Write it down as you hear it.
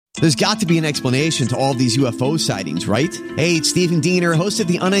There's got to be an explanation to all these UFO sightings, right? Hey, it's Stephen Diener, host of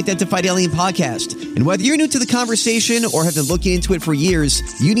the Unidentified Alien Podcast. And whether you're new to the conversation or have been looking into it for years,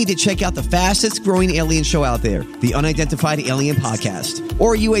 you need to check out the fastest growing alien show out there, the Unidentified Alien Podcast,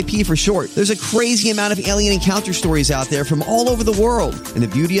 or UAP for short. There's a crazy amount of alien encounter stories out there from all over the world. And the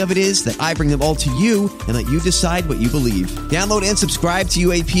beauty of it is that I bring them all to you and let you decide what you believe. Download and subscribe to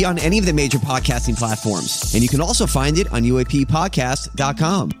UAP on any of the major podcasting platforms. And you can also find it on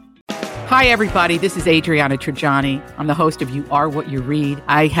UAPpodcast.com. Hi, everybody. This is Adriana Trajani. I'm the host of You Are What You Read.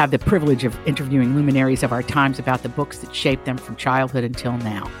 I have the privilege of interviewing luminaries of our times about the books that shaped them from childhood until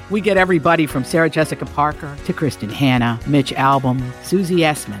now. We get everybody from Sarah Jessica Parker to Kristen Hanna, Mitch Albom, Susie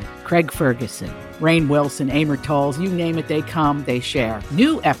Essman, Craig Ferguson, Rainn Wilson, Amor Tolls, you name it, they come, they share.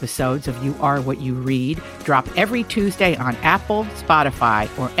 New episodes of You Are What You Read drop every Tuesday on Apple, Spotify,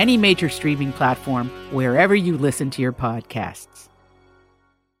 or any major streaming platform wherever you listen to your podcasts.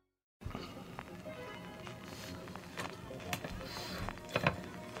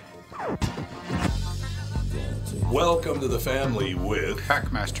 Welcome to the family with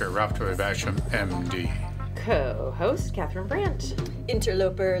Hackmaster Ralph Troy Basham, MD. Co-host Catherine Brandt.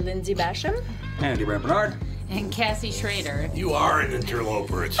 Interloper Lindsay Basham. Andy Bernard. And Cassie Schrader. You are an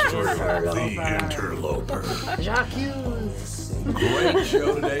interloper. It's sort of the interloper. Jacques Hughes. Great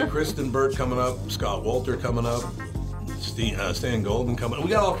show today. Kristen Burt coming up. Scott Walter coming up. Stan Golden coming up.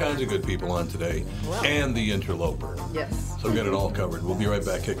 We got all kinds of good people on today. Wow. And the interloper. Yes. So we got it all covered. We'll be right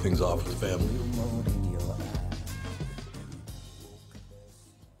back. Kick things off with the family.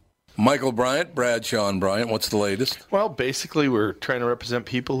 Michael Bryant, Bradshaw Bryant, what's the latest? Well, basically, we're trying to represent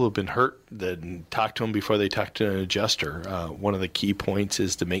people who have been hurt, then talk to them before they talk to an adjuster. One of the key points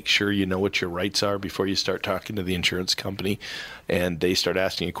is to make sure you know what your rights are before you start talking to the insurance company, and they start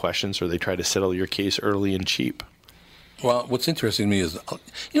asking you questions or they try to settle your case early and cheap. Well, what's interesting to me is,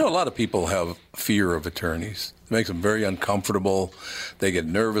 a lot of people have fear of attorneys. It makes them very uncomfortable. They get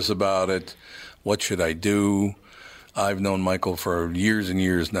nervous about it. What should I do? I've known Michael for years and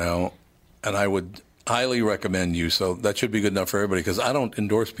years now, and I would highly recommend you. So that should be good enough for everybody, because I don't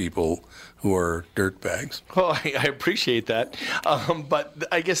endorse people who are dirtbags. Well, I appreciate that. But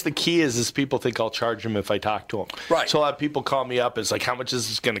I guess the key is people think I'll charge them if I talk to them. Right. So a lot of people call me up. It's like, how much is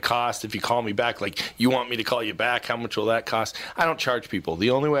this going to cost if you call me back? Like, you want me to call you back? How much will that cost? I don't charge people.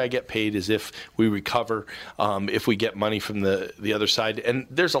 The only way I get paid is if we recover, if we get money from the other side. And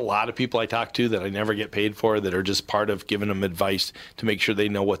there's a lot of people I talk to that I never get paid for that are just part of giving them advice to make sure they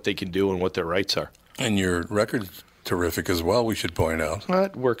know what they can do and what their rights are. And your record's terrific as well, we should point out. Well,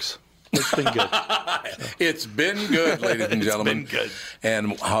 it works. It's been good. It's been good, ladies and gentlemen. It's been good.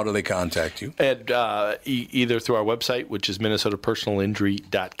 And how do they contact you? At, either through our website, which is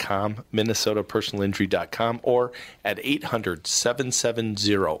minnesotapersonalinjury.com, or at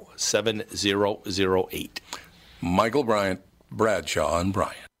 800-770-7008. Michael Bryant, Bradshaw and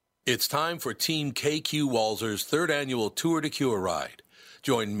Bryant. It's time for Team KQ Walzer's third annual Tour de Cure ride.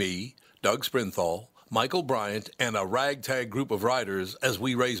 Join me, Doug Sprinthal, Michael Bryant, and a ragtag group of riders as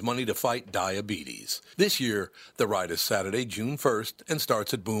we raise money to fight diabetes. This year, the ride is Saturday, June 1st, and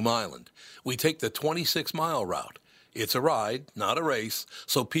starts at Boom Island. We take the 26-mile route. It's a ride, not a race,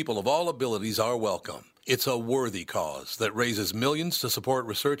 so people of all abilities are welcome. It's a worthy cause that raises millions to support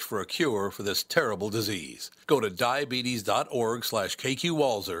research for a cure for this terrible disease. Go to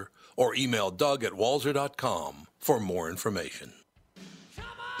diabetes.org/KQWalzer or email Doug@walzer.com for more information.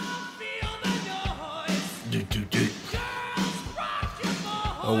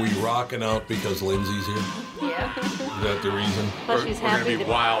 Are we rocking out because Lindsay's here? Yeah. Is that the reason? Well, We're she's going to happy be to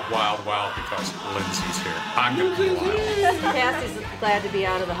wild because Lindsay's here. I'm going to be wild. Cassie's glad to be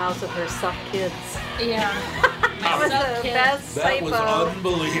out of the house with her suck kids. Yeah. That was the best That typo was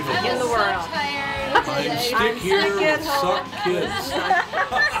unbelievable. in the world. I'm stick here with suck kids.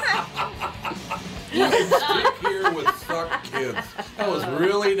 I'm stick here with suck kids. That was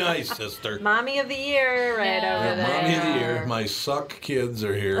really nice, sister. Mommy of the year right over there. Mommy of the year. My suck kids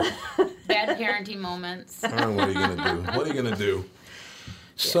are here. Bad parenting moments. What are you going to do? What are you going to do?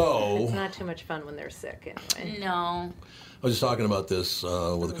 So, It's not too much fun when they're sick anyway. No. I was just talking about this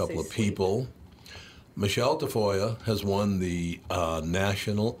with a couple of people. Michelle Tafoya has won the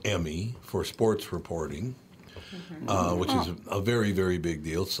National Emmy for sports reporting, which is a very, very big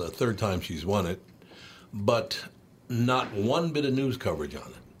deal. It's the third time she's won it, but not one bit of news coverage on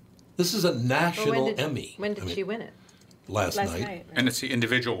it. This is a national Emmy. When did she win it? Last night. Right? And it's the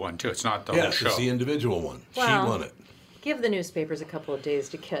individual one, too. It's not the whole show. Yes, it's the individual one. Well, she won it. Give the newspapers a couple of days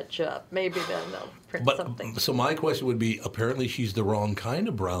to catch up. Maybe then they'll print something. So my question would be, apparently she's the wrong kind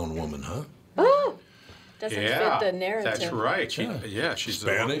of brown woman, huh? Oh! Doesn't fit the narrative. That's right. She's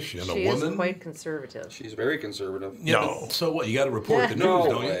Spanish and She a is woman. quite conservative. She's very conservative. Yeah, No. but so what? You got to report the news, No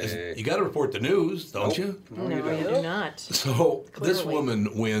don't way. you? You got to report the news, don't you? No, you do not. So this Clearly. woman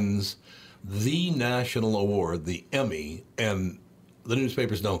wins the national award, the Emmy, and the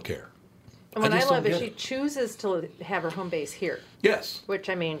newspapers don't care. And what I just don't love is get she it. chooses to have her home base here, Yes. which,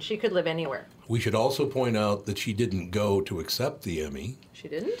 I mean, she could live anywhere. We should also point out that she didn't go to accept the Emmy. She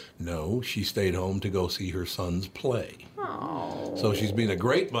didn't? No, she stayed home to go see her sons play. Oh. So she's being a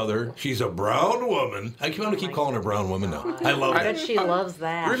great mother. She's a brown woman. I want to keep calling her brown woman now. I love I bet that. she loves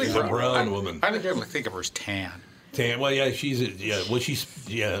that. really She's a brown woman. I didn't ever think of her as tan. Well, yeah, it's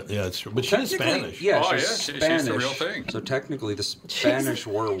true. But she's Spanish. Yeah, Oh, she's yeah, she's Spanish. the real thing. So technically, the Spanish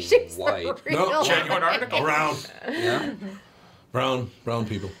were She's the white. real- No, Genuine article. brown. Yeah. Brown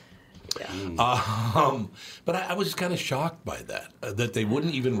people. But I was kind of shocked by that, that they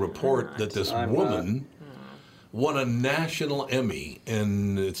wouldn't even report that this woman won a national Emmy.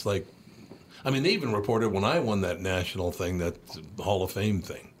 And it's like, I mean, they even reported when I won that national thing, that Hall of Fame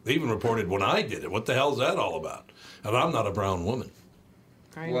thing. They even reported when I did it. What the hell's that all about? And I'm not a brown woman.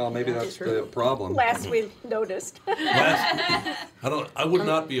 Right. Well, maybe that's the problem. Last we noticed. I would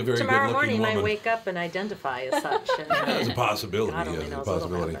not be a very Tomorrow morning, good-looking you might woman. wake up and identify as such. And, That's a possibility. God only Yeah, knows a what'll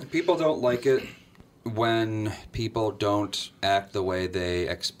possibility. happen. People don't like it when people don't act the way they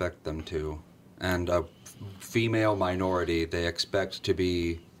expect them to. And a female minority, they expect to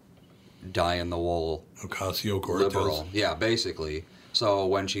be die-in-the-wool Ocasio-Cortez. liberal. Yeah, basically. So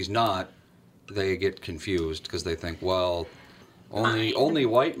when she's not, they get confused because they think, well, only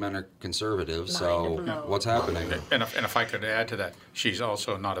white men are conservative, so what's happening? And if I could add to that, she's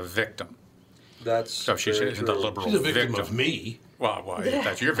also not a victim. That's So she very isn't a true. liberal She's a victim of me. Well,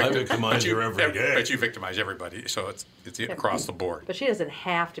 that's your victim. victimize But you- her every day. But you victimize everybody, so it's across the board. But she doesn't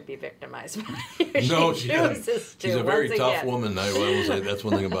have to be victimized. she No, she chooses doesn't. to. She's a very once tough again. woman. I will say that's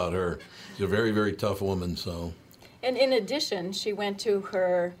one thing about her. She's a very, very tough woman. So And in addition, she went to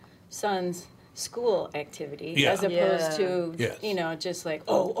her son's school activity Yeah. as opposed to, Yes. just like,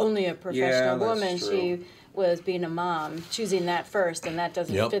 only a professional Yeah, that's woman. true. She was being a mom, choosing that first, and that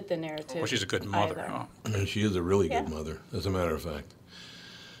doesn't Yep. fit the narrative. Well, she's a good mother. either. Huh? and she is a really good Yeah. mother, as a matter of fact.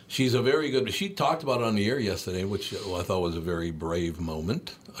 She's a very good. She talked about it on the air yesterday, which I thought was a very brave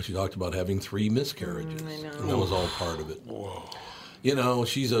moment. She talked about having 3 miscarriages, and that was all part of it. Whoa. You know,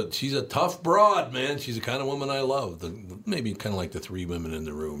 she's a tough broad, man. She's the kind of woman I love. Maybe kind of like the 3 women in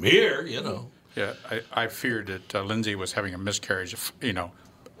the room here. You know. Yeah, I feared that Lindsay was having a miscarriage,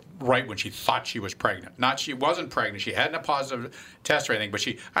 right when she thought she was pregnant. Not she wasn't pregnant. She hadn't a positive test or anything, but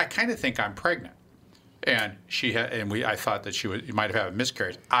I kind of think I'm pregnant. And I thought that you might have had a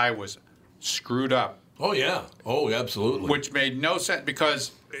miscarriage. I was screwed up. Oh yeah. Oh, absolutely. Which made no sense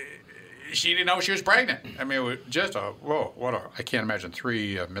because she didn't know she was pregnant. I mean, it was just I can't imagine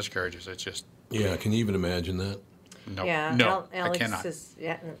 3 miscarriages. It's just. Yeah, can you even imagine that? No, Yeah, no, I Alex cannot. is,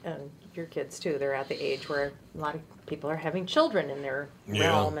 and your kids too. They're at the age where a lot of people are having children in their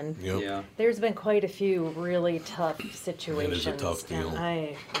realm, and Yep. Yeah. there's been quite a few really tough situations. tough deal.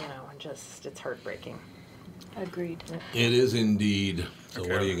 And it's heartbreaking. Agreed. It is indeed. So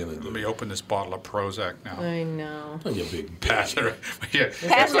Okay, what are you going to Let do? me open this bottle of Prozac now. I know. Oh, you big Pass bitch. it. Yeah.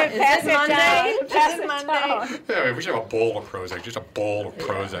 Pass it Monday? down. Pass Is it it Monday? down. Yeah, we should have a bowl of Prozac, just a bowl of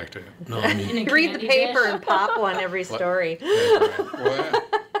Prozac. To No, I mean, In a Read the candy paper dish. and pop one every story. well,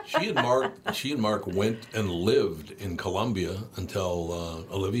 she and Mark went and lived in Colombia until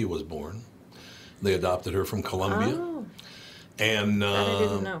Olivia was born. They adopted her from Colombia. Oh. And I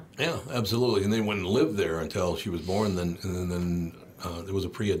didn't know. Yeah, absolutely. And they went and lived there until she was born. Then there was a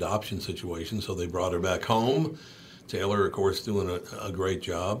pre-adoption situation, so they brought her back home. Taylor, of course, doing a great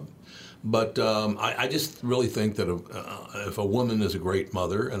job. But I just really think that if a woman is a great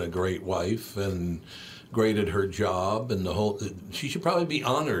mother and a great wife and great at her job and she should probably be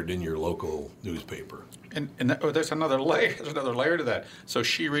honored in your local newspaper. and there's another layer. There's another layer to that. So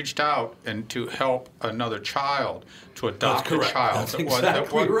she reached out and to help another child to adopt That's correct. a child. That's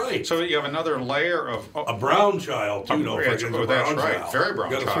exactly right. So you have another layer of A brown child, too. Don't yeah, forget the that's brown right. child. Very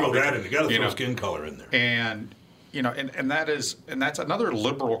brown You got to child. throw that in. You got to You throw know. skin color in there. and that's another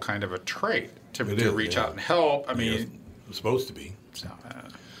liberal kind of a trait to It is, reach yeah. out and help. I mean, It's supposed to be. so,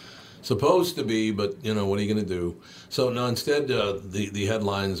 Supposed to be, but what are you going to do? So now instead, the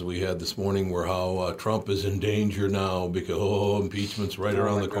headlines we had this morning were how Trump is in danger now because impeachment's right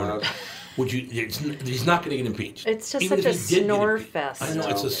around my the corner. God. He's not going to get impeached. It's just Even such if a he did get snore impeached. fest. I know,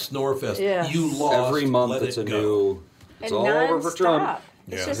 it's a snore fest. Yeah. You lost. Every month let it's it a go. new. It's And all over for Trump. nonstop.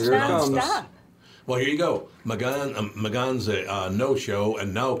 It's Yeah. just Here it comes. nonstop. Well, here you go. Magan's a no-show,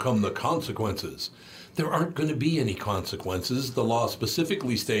 and now come the consequences. there aren't going to be any consequences. The law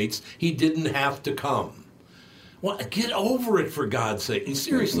specifically states he didn't have to come. Well, get over it, for God's sake. And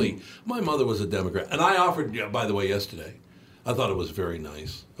seriously, my mother was a Democrat. And I offered, by the way, yesterday, I thought it was very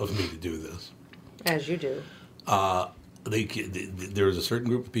nice of me to do this. As you do. There's a certain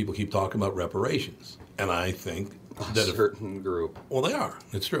group of people keep talking about reparations. And I think that A certain group. Well, they are.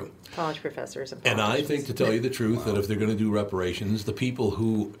 It's true. College professors and And I politicians. think, to tell you the truth, that if they're going to do reparations, the people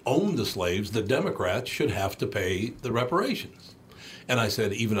who owned the slaves, the Democrats, should have to pay the reparations. And I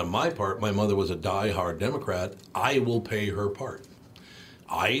said, even on my part, my mother was a die-hard Democrat. I will pay her part.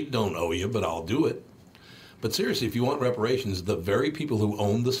 I don't owe you, but I'll do it. But seriously, if you want reparations, the very people who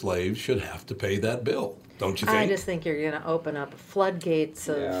owned the slaves should have to pay that bill. Don't you think? I just think you're going to open up floodgates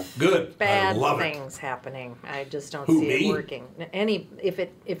of Good. bad I love things happening. I just don't Who, see me? it working. If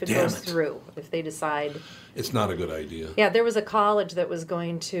it Damn goes it. through, if they decide. It's not a good idea. Yeah, there was a college that was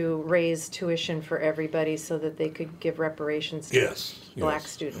going to raise tuition for everybody so that they could give reparations to Yes, black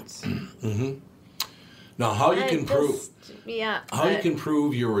yes. students. Now, how you can prove... Yeah. How you but- can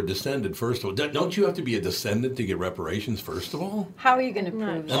prove you're a descendant, first of all? Don't you have to be a descendant to get reparations, first of all? How are you going to prove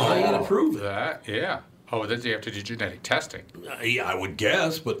And how are you going to prove it? That, yeah. Oh, then you have to do genetic testing. Yeah, I would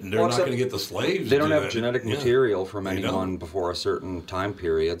guess, but they're Well, not so going to get the slaves. They to don't do have that. genetic Yeah. material from They anyone don't. before a certain time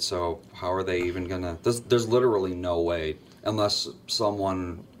period, so how are they even gonna? There's literally no way, unless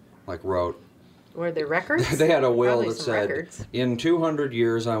someone like wrote. Were there records? They had a will Probably that some said, records. in 200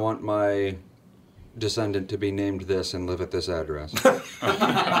 years, I want my descendant to be named this and live at this address.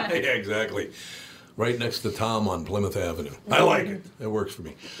 Yeah, exactly. Right next to Tom on Plymouth Avenue. I like it. It works for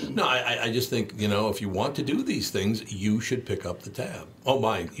me. No, I just think, if you want to do these things, you should pick up the tab. Oh,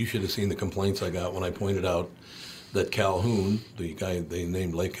 my, you should have seen the complaints I got when I pointed out that Calhoun, the guy they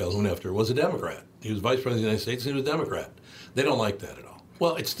named Lake Calhoun after, was a Democrat. He was Vice President of the United States and he was a Democrat. They don't like that at all.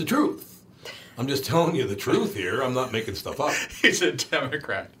 Well, it's the truth. I'm just telling you the truth here. I'm not making stuff up. He's a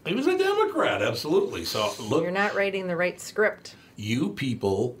Democrat. He was a Democrat, absolutely. So, look, You're not writing the right script. you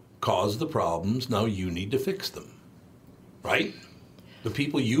people caused the problems, now you need to fix them. Right? The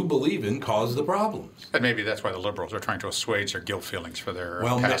people you believe in caused the problems. And maybe that's why the liberals are trying to assuage their guilt feelings for their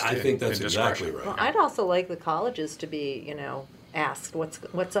Well, past I think that's indiscretion. exactly right. Well, I'd also like the colleges to be, asked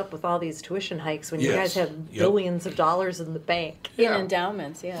what's up with all these tuition hikes when you Yes. guys have billions of dollars in the bank. in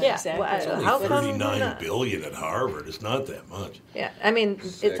endowments? Yeah, Yeah, exactly. well, It's only how come we're $39 not- billion at Harvard. It's not that much. Yeah, I mean,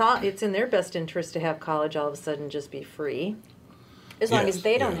 it's in their best interest to have college all of a sudden just be free. As long Yes, as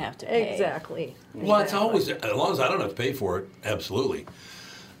they don't yeah. have to pay. Exactly. Well, it's always, as long as I don't have to pay for it, absolutely.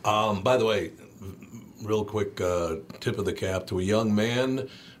 By the way, real quick tip of the cap to a young man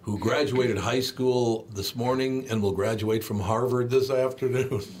who graduated high school this morning and will graduate from Harvard this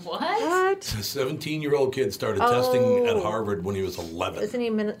afternoon. What? What? A 17-year-old kid started testing at Oh. Harvard when he was 11. Isn't he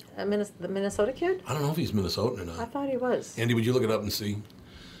the Minnesota kid? I don't know if he's Minnesotan or I not. thought he was. Andy, would you look it up and see?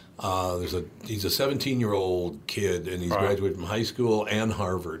 He's a 17-year-old kid, and he's Wow. graduated from high school and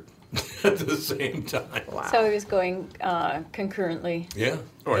Harvard at the same time. Wow. So he was going concurrently. Yeah.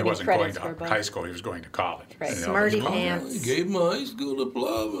 Or he Getting wasn't going credits to for both. high school, he was going to college. Right. Smarty he pants. He gave him a high school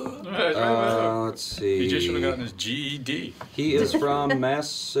diploma. Let's see. He just should have gotten his GED. He is from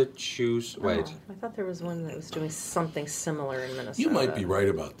Massachusetts. Wait. I thought there was one that was doing something similar in Minnesota. You might be right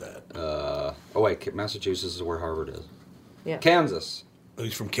about that. Oh wait, Massachusetts is where Harvard is. Yeah. Kansas.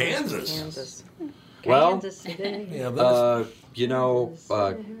 He's from Kansas. Kansas. Well, Kansas City. Yeah, that's, You know, Here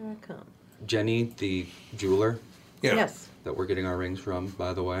I come. Jenny, the jeweler yeah. Yes. that we're getting our rings from,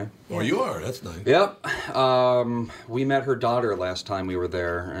 by the way. Oh, you are. That's nice. Yep. We met her daughter last time we were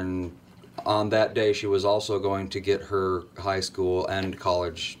there, and on that day she was also going to get her high school and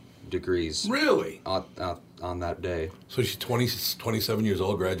college degrees Really? on that day. So she's 27 years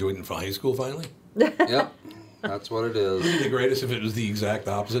old, graduating from high school finally? Yep. That's what it Wouldn't it is. be the greatest if it was the exact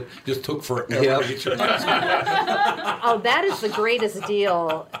opposite? Just took forever Yep. to get your high school. Oh, that is the greatest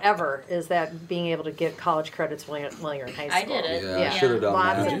deal ever, is that being able to get college credits while you're in high school. I did it. Yeah, I Yeah. should have done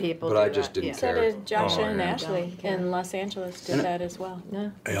Lots that, of people but do I just that, didn't yeah. So care. did Joshua and yeah. Ashley in Los Angeles did that as well. Yeah.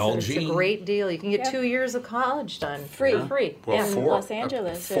 Hey, It's a great deal. You can get Yeah. 2 years of college done. Free. Free. Well, yeah. In four. Los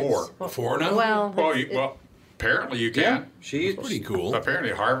Angeles, Four. Four now? Well, Well, apparently you Yeah, can. she's Pretty cool.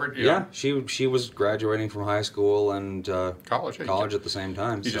 Apparently Harvard, Yeah, she was graduating from high school and College, yeah, you college can- at the same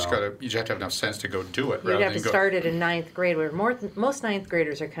time. You just so. you just have to have enough sense to go do it. you'd rather have to than go. start it in ninth grade, where most ninth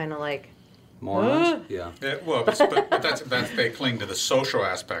graders are kind of like, Mormons? Yeah. Yeah, well, but that's they cling to the social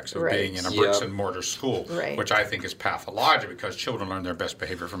aspects of Right. being in a bricks Yep. and mortar school, Right. which I think is pathologic because children learn their best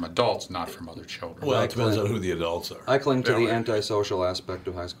behavior from adults, not from other children. Well, it depends on who the adults are. I cling to Yeah, the right. antisocial aspect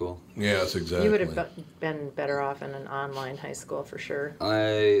of high school. Yes, exactly. you would have been better off in an online high school for sure.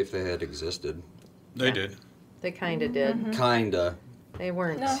 If they had existed. They did. They kind of did. Kinda. They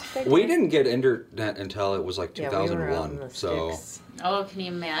weren't. No, they We didn't. didn't get internet until it was like Yeah, we were out 2001. in the So sticks. Oh, can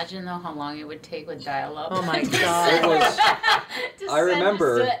you imagine though how long it would take with dial-up? Oh my it god. was. To I send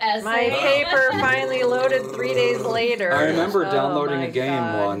remember- us the essay. My paper finally loaded 3 days later. I remember Oh downloading my a game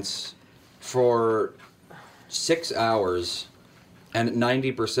God. once for 6 hours, and at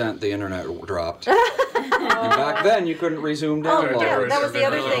 90% the internet dropped. And back then, you couldn't resume Oh, downloading. yeah, that was the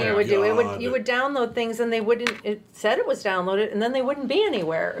other thing it would do. It would God. you would download things and they wouldn't. It said it was downloaded and then they wouldn't be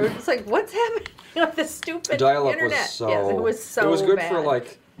anywhere. It was like, what's happening with this stupid Dial-up internet? was so. Yes, it was so. It was good bad. for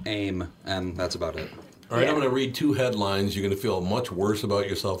like AIM, and that's about it. All right, I'm Yeah. going to read 2 headlines. You're going to feel much worse about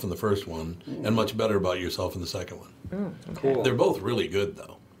yourself in the first one and much better about yourself in the second one. Cool. They're both really good,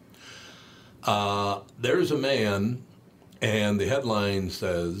 though. There's a man, and the headline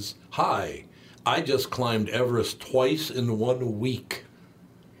says, "Hi, I just climbed Everest twice in 1 week."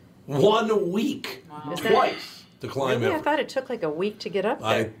 1 week! Is that- Twice to climb Really? I Everest. thought it took like a week to get up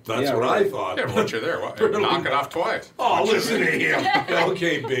there. That's Yeah, what right. I thought. Yeah, once you're there, well, knock it off twice. Oh, listen to him.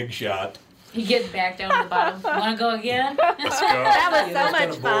 Okay, big shot. You get back down to the bottom. Want to go again? Let's go. That was so That's much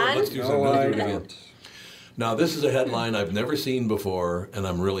kinda bored. fun. Let's do No, something. Let's I do it again. don't. Now, this is a headline I've never seen before, and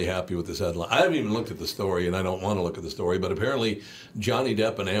I'm really happy with this headline. I haven't even looked at the story, and I don't want to look at the story, but apparently Johnny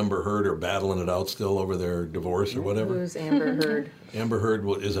Depp and Amber Heard are battling it out still over their divorce or whatever. Who's Amber Heard? Amber Heard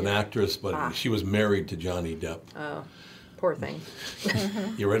is an actress, but she was married to Johnny Depp. Oh, poor thing.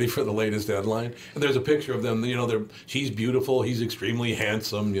 You ready for the latest headline? And there's a picture of them. You know, she's beautiful. He's extremely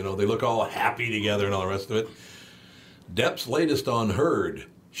handsome. You know, they look all happy together and all the rest of it. Depp's latest on Heard.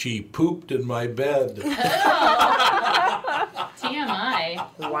 She pooped in my bed. TMI.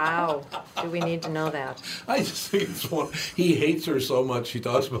 Wow. Do we need to know that? I just think it's one. He hates her so much. He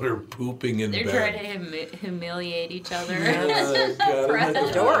talks about her pooping in They're bed. trying to humiliate each other. Oh, God, isn't that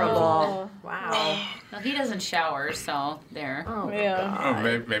Adorable. Wow. Well, he doesn't shower, so there. Oh, Yeah. Oh,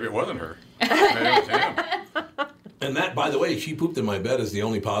 maybe it wasn't her. Maybe it was him. And that, by the way, she pooped in my bed is the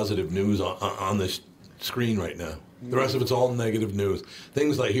only positive news on this screen right now. The rest of it's all negative news.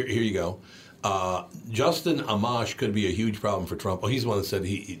 Things like, here you go. Justin Amash could be a huge problem for Trump. Well, he's the one that said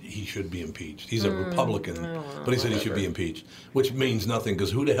he should be impeached. He's a Republican, but he said he should be impeached, which means nothing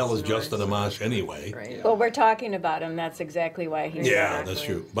because who the hell is Justin Amash anyway? Right. Well, we're talking about him. That's exactly why he's Yeah, there. that's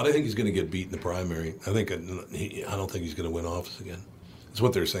true. But I think he's going to get beat in the primary. I don't think he's going to win office again. That's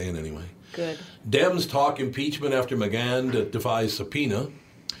what they're saying anyway. Good. Dems talk impeachment after McGahn defies subpoena.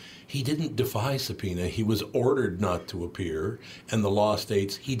 He didn't defy subpoena. He was ordered not to appear, and the law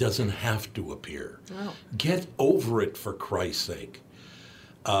states he doesn't have to appear. Oh. Get over it, for Christ's sake.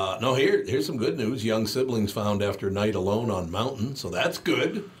 No, here's some good news. Young siblings found after night alone on mountain, so that's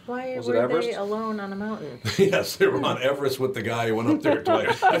good. Why Was it were they Everest? alone on a mountain? Yes, they were on Everest with the guy who went up there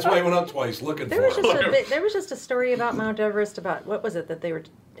twice. That's why he went up twice looking There for was him. there was just a story about Mount Everest about what was it that they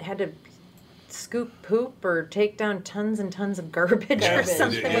had to scoop poop or take down tons and tons of garbage Yeah, or they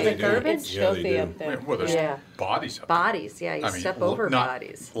something. do. Was Yeah, it they do. garbage? It's Yeah, they filthy do. up there. Well, there's Yeah. bodies up there. Bodies, yeah, you step over not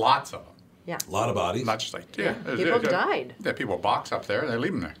bodies. Lots of them. Yeah. A lot of bodies. Not just like, People died. Yeah, people box up there and they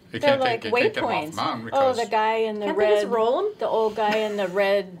leave them there. You They're can't like take, you can't get them off waypoints. the mountain Oh, because the guy in the Can't they red, just roll 'em? the old guy in the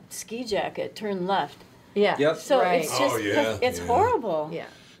red ski jacket, turn left. Yeah. Yep. So Right. it's just, Oh, yeah, it's yeah. horrible. Yeah.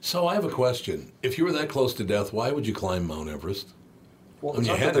 So I have a question. If you were that close to death, why would you climb Mount Everest? Well, I mean, it's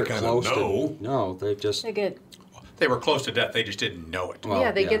you not had that to they're kinda close know. to. No, they just. They get they were close to death. They just didn't know it. Well,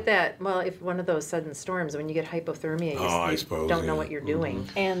 yeah, they yeah. get that. Well, if one of those sudden storms, when you get hypothermia, I you suppose, don't know yeah. what you're doing.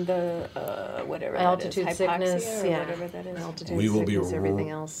 and the whatever Altitude that is, hypoxia sickness, or yeah. whatever that is. Altitude We will be sickness, everything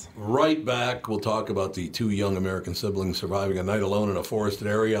else. Right back. We'll talk about the 2 young American siblings surviving a night alone in a forested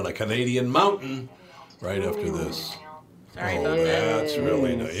area on a Canadian mountain. Right after this. Sorry Oh, about that. that's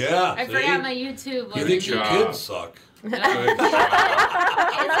really nice. Yeah. I see? forgot my YouTube. You wasn't think your it? kids suck? Yeah,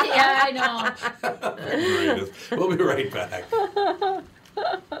 I know. Greatest. We'll be right back.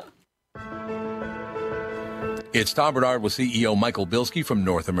 It's Tom Bernard with CEO Michael Bilski from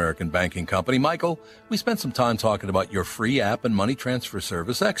North American Banking Company. Michael, we spent some time talking about your free app and money transfer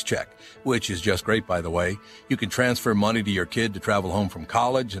service, XCheck, which is just great, by the way. You can transfer money to your kid to travel home from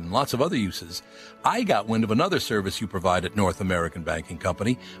college and lots of other uses. I got wind of another service you provide at North American Banking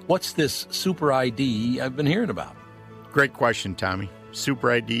Company. What's this Super ID I've been hearing about? Great question, Tommy.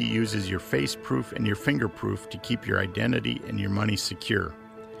 Super ID uses your face proof and your finger proof to keep your identity and your money secure.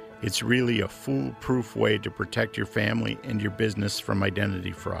 It's really a foolproof way to protect your family and your business from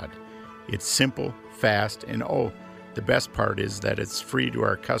identity fraud. It's simple, fast, and the best part is that it's free to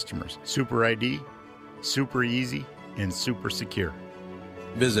our customers. Super ID, super easy, and super secure.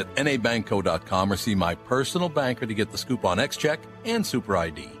 Visit nabanco.com or see my personal banker to get the scoop on XCheck and Super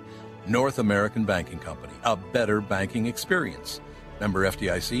ID. North American Banking Company, a better banking experience. Member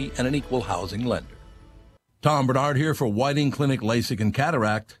FDIC and an equal housing lender. Tom Bernard here for Whiting Clinic LASIK and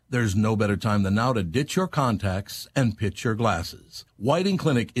Cataract. There's no better time than now to ditch your contacts and pitch your glasses. Whiting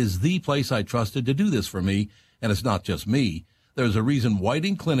Clinic is the place I trusted to do this for me, and it's not just me. There's a reason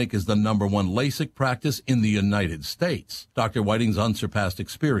Whiting Clinic is the #1 LASIK practice in the United States. Dr. Whiting's unsurpassed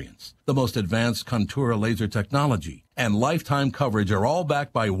experience, the most advanced Contura laser technology, and lifetime coverage are all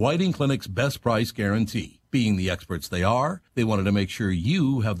backed by Whiting Clinic's best price guarantee. Being the experts they are, they wanted to make sure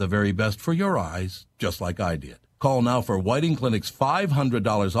you have the very best for your eyes, just like I did. Call now for Whiting Clinic's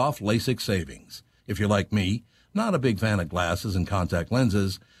 $500 off LASIK savings. If you're like me, not a big fan of glasses and contact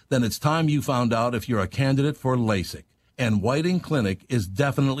lenses, then it's time you found out if you're a candidate for LASIK. And Whiting Clinic is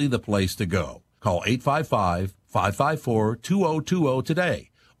definitely the place to go. Call 855-554-2020 today,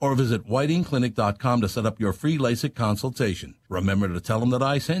 or visit whitingclinic.com to set up your free LASIK consultation. Remember to tell them that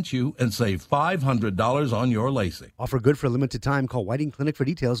I sent you and save $500 on your LASIK. Offer good for a limited time. Call Whiting Clinic for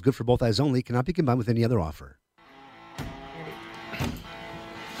details. Good for both eyes only. Cannot be combined with any other offer.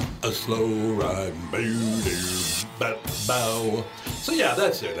 A slow ride, bow. So yeah,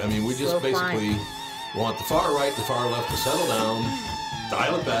 that's it. I mean, we just basically want the far right, the far left to settle down,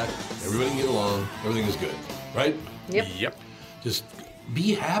 dial it back, everybody can get along, everything is good, right? Yep. Just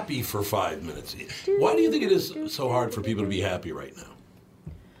be happy for 5 minutes. Why do you think it is so hard for people to be happy right now?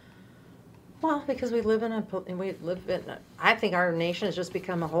 Well, because we live in I think our nation has just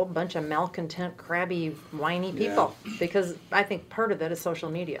become a whole bunch of malcontent, crabby, whiny people. Yeah. Because I think part of that is social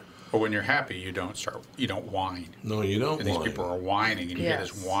media. But when you're happy, you don't whine. No, you don't. And these people are whining, and you get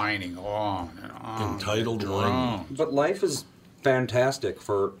this whining on and on. Entitled whining. But life is fantastic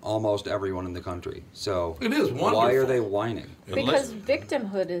for almost everyone in the country. So it is wonderful. Why are they whining? Because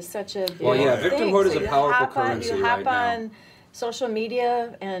victimhood is such a big victimhood is so a powerful currency right now. You hop on social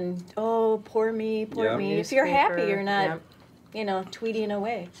media and, poor me. If you're happy, you're not, tweeting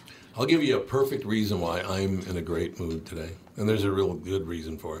away. I'll give you a perfect reason why I'm in a great mood today. And there's a real good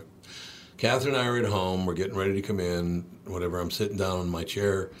reason for it. Catherine and I are at home. We're getting ready to come in, whatever. I'm sitting down in my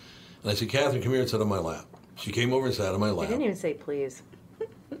chair. And I said, Catherine, come here and sit on my lap. She came over and sat on my lap. I didn't even say please.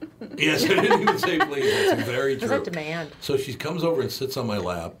 Yes, I didn't even say please. That's very true. That's a demand. So she comes over and sits on my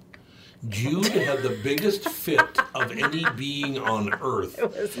lap. Jude had the biggest fit of any being on earth.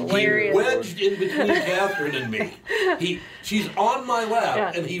 It was hilarious. He wedged in between Catherine and me. She's on my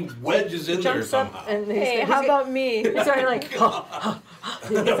lap, and he wedges in there somehow. And hey, how about me? He's already like, he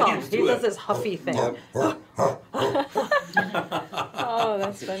does this huffy thing. Oh,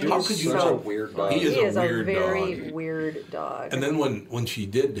 that's funny. How could you such a weird dog. He is a weird very dog. weird dog. And then when she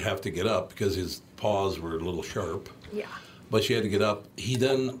did have to get up, because his paws were a little sharp, but she had to get up, he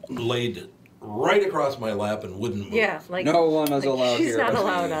then laid right across my lap and wouldn't move. Yeah, like no one is allowed she's here. She's not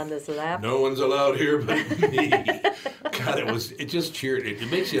allowed on this lap. No one's allowed here but me. God, it just cheered.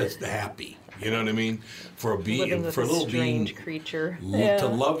 It makes you happy. You know what I mean? For a little strange creature. To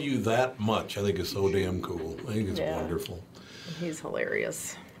love you that much, I think is so damn cool. I think it's wonderful. He's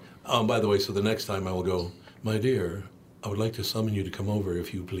hilarious. By the way, so the next time I will go, my dear, I would like to summon you to come over,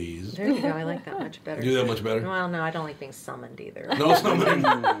 if you please. There you go. I like that much better. Do that much better? Well, no, I don't like being summoned either. No summoning. May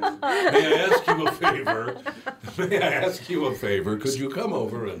I ask you a favor? Could you come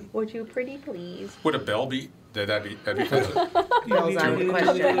over and... Would you pretty please? Would a bell be... That'd be offensive? Bell's out of the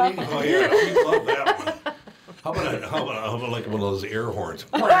question. Oh, yeah. We love that one. How about like one of those air horns?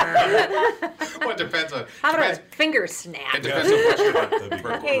 Well, it depends on... How about a finger snap? It depends on what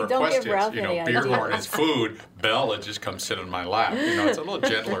your Hey, don't request give Ralph is. any Beer ideas. horn is food. Bell, it just comes sit on my lap. It's a little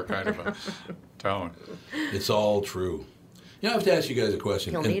gentler kind of a tone. It's all true. I have to ask you guys a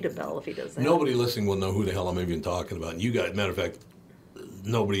question. He'll need a bell if he does that. Nobody listening will know who the hell I'm even talking about. And you guys, matter of fact,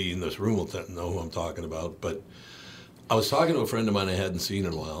 nobody in this room will know who I'm talking about. But I was talking to a friend of mine I hadn't seen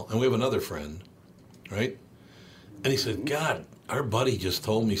in a while, and we have another friend, right? And he said, God, our buddy just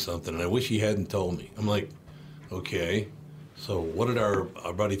told me something, and I wish he hadn't told me. I'm like, okay. So what did our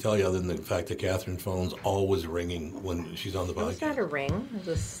buddy tell you other than the fact that Catherine's phone's always ringing when she's on the podcast? It was not a ring. It was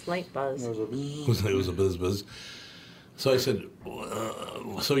a slight buzz. It was a buzz. So I said,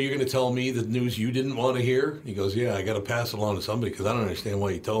 so you're going to tell me the news you didn't want to hear? He goes, yeah, I got to pass it along to somebody because I don't understand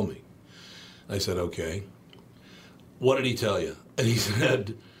why he told me. I said, okay. What did he tell you? And he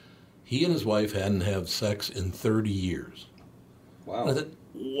said he and his wife hadn't had sex in 30 years. Wow. And I thought,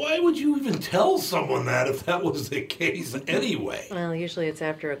 why would you even tell someone that if that was the case anyway? Well, usually it's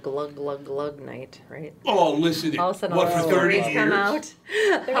after a glug, glug, glug night, right? Oh, listen, all of a sudden what, all for the 30 stories years? come out.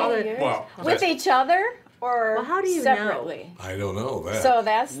 30 years? Well, with each other or well, how do you separately? I don't know that. So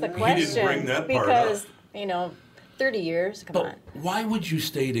that's the question. He didn't bring that part because, up. 30 years. Come on. Why would you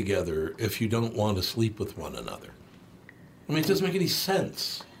stay together if you don't want to sleep with one another? I mean, it doesn't make any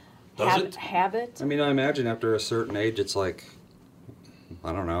sense. Does it? Habit? I mean, I imagine after a certain age, it's like,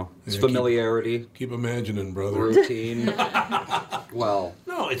 I don't know. It's familiarity. Keep imagining, brother. Routine. Well,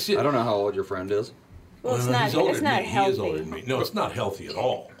 no, it's. I don't know how old your friend is. Well, it's not. It's not healthy. He is older than me. No, it's not healthy at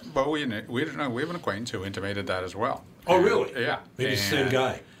all. But we have an acquaintance who intimated that as well. Oh, really? Yeah. Maybe it's the same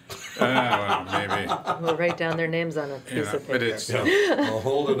guy. Well, maybe. We'll write down their names on a piece of paper. But it's. I'll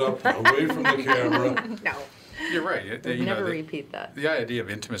hold it up away from the camera. No. You're right. Never repeat that. The idea of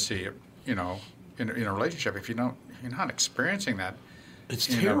intimacy, in a relationship, if you're not experiencing that, it's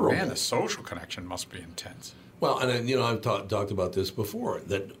terrible. Man, the social connection must be intense. Well, and I've talked about this before,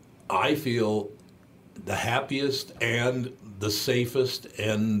 that I feel the happiest and the safest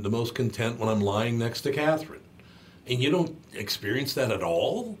and the most content when I'm lying next to Catherine. And you don't experience that at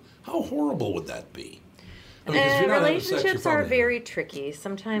all? How horrible would that be? I mean, 'cause you're not having sex, relationships you're are probably- very tricky.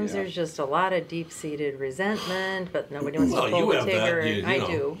 Sometimes there's just a lot of deep-seated resentment, but nobody wants Well, to pull you the have that, trigger. you I know.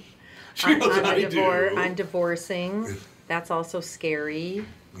 do. She goes, "I do." I'm divorcing. That's also scary.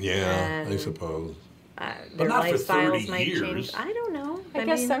 Yeah, And, I suppose. Their not for 30 lifestyles might years. change. I don't know. I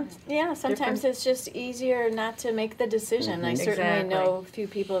guess mean, sometimes different- it's just easier not to make the decision. I certainly Exactly. know a few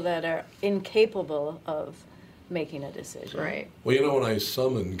people that are incapable of making a decision. Right. Well, when I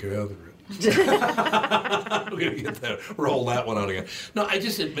summoned Catherine. I'm going to get that, roll that one out again. No,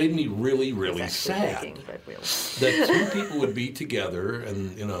 it made me really, really sad that two people would be together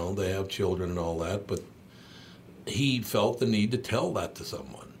and, they have children and all that, but he felt the need to tell that to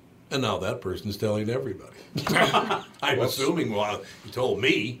someone. And now that person's telling everybody. I'm assuming, he told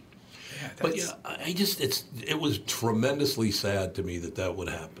me. Yeah, but it was tremendously sad to me that would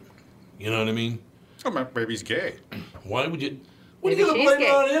happen. You know what I mean? Oh, maybe he's gay. Why would you? What are Maybe you going to she's blame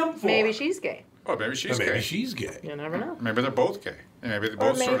it on him for? Maybe she's gay. Oh, maybe she's gay. Maybe she's gay. You never know. Maybe they're both gay. Maybe they Or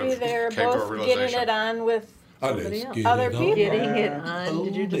both maybe sort of they're came to a both realization. getting it on with Somebody else. other people. Getting it on.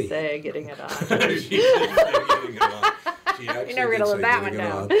 Did you just say getting it on? She did say getting it on. She You're actually never did going to say live that getting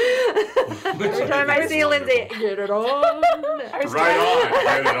one it down. on. Every time I see Lindsay, get it on. Right on,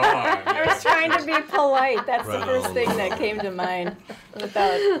 get it on. I was trying to be polite. That's Right the first on. thing that came to mind.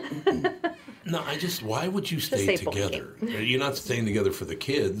 Without. No, why would you stay together? You're not staying together for the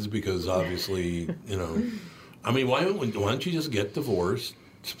kids because obviously, I mean, why don't you just get divorced,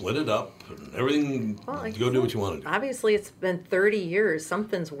 split it up, and everything, go do what you want to do? Obviously, it's been 30 years.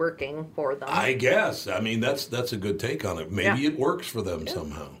 Something's working for them. I guess. I mean, that's a good take on it. Maybe it works for them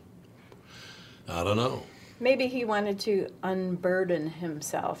somehow. I don't know. Maybe he wanted to unburden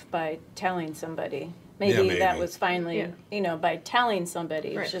himself by telling somebody. Maybe that was finally, by telling somebody.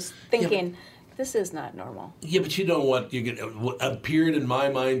 It's just thinking, this is not normal. Yeah, but you know what? What appeared in my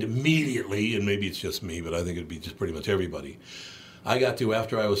mind immediately, and maybe it's just me, but I think it'd be just pretty much everybody. I got to,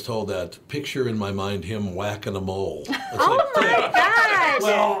 after I was told that, picture in my mind him whacking a mole. It's my gosh!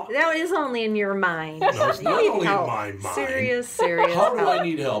 Well, that is only in your mind. No, it's not only in my mind. Serious How do help. I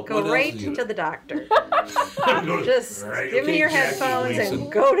need help? Go What right else do to the doctor. you... Just give me your Jackie headphones Gleason.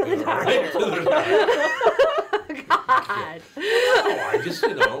 and go to the doctor. Right to the doctor. God. No, I just,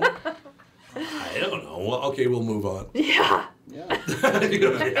 I don't know. Well, okay, we'll move on. Yeah. You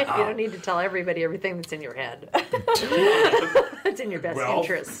don't need to tell everybody everything that's in your head. It's in your best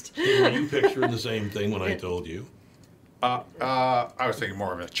interest. Were you picturing the same thing when I told you? I was thinking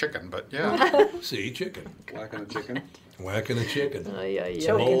more of a chicken, but yeah. See, chicken. Whacking a chicken. Whacking a chicken.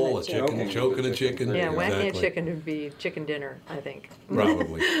 Choking a chicken. Choking a chicken. Yeah, whacking a exactly. chicken would be chicken dinner, I think.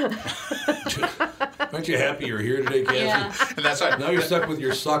 Probably. Aren't you happy you're here today, Cassie? Yeah. And that's not, Now you're stuck with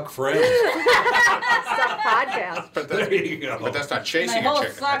your suck friends. Suck podcast. but There you go. But that's not chasing My a whole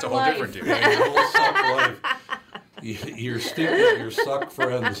chicken. suck That's a whole life. different deal. Yeah, your whole suck life. You're stuck with your suck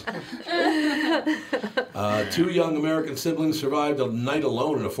friends. 2 young American siblings survived a night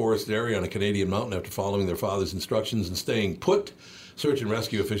alone in a forested area on a Canadian mountain after following their father's instructions and staying put. Search and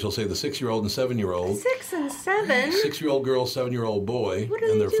rescue officials say the 6-year-old and 7-year-old. 6 and 7? 6-year-old girl, 7-year-old boy, What are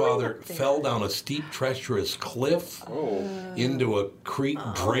and they their doing father up there? fell down a steep, treacherous cliff into a creek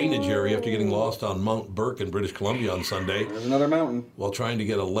drainage area after getting lost on Mount Burke in British Columbia on Sunday. There's another mountain. While trying to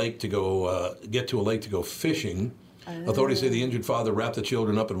get to a lake to go fishing. Authorities say the injured father wrapped the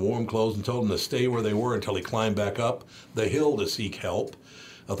children up in warm clothes and told them to stay where they were until he climbed back up the hill to seek help.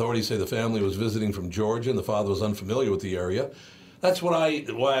 Authorities say the family was visiting from Georgia and the father was unfamiliar with the area. That's why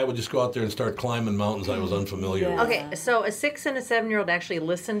I would just go out there and start climbing mountains I was unfamiliar with. Okay, so a 6 and a 7-year-old actually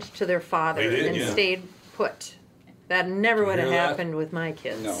listened to their father They did, and yeah. stayed put. That never would have hear that? happened with my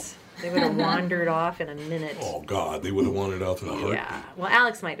kids. No. They would have wandered off in a minute. Oh, God, they would have wanted out in a heartbeat. Yeah. Well,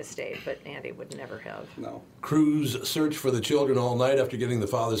 Alex might have stayed, but Andy would never have. No. Crews searched for the children all night after getting the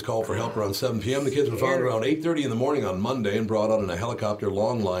father's call for help around 7 p.m. The kids were found around 8:30 in the morning on Monday and brought out in a helicopter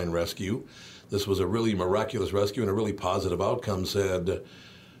long line rescue. This was a really miraculous rescue and a really positive outcome, said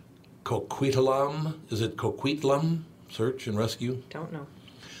Coquitlam. Is it Coquitlam Search and Rescue? Don't know.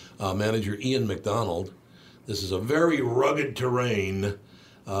 Manager Ian McDonald. This is a very rugged terrain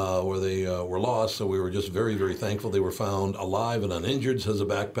where they were lost, so we were just very, very thankful they were found alive and uninjured, says a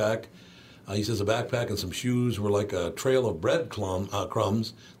backpack. He says a backpack and some shoes were like a trail of bread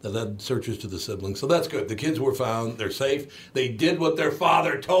crumbs that led searchers to the siblings. So that's good. The kids were found. They're safe. They did what their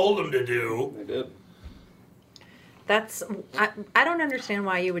father told them to do. They did. I don't understand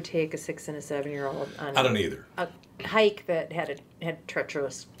why you would take a 6 and a 7-year-old on I don't either. a hike that had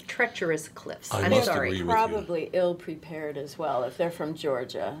treacherous cliffs. I I'm must sorry. agree with you. Probably ill prepared as well if they're from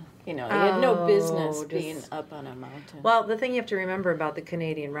Georgia. You know, he had no business being up on a mountain. Well, the thing you have to remember about the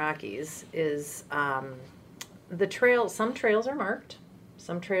Canadian Rockies is the trail. Some trails are marked,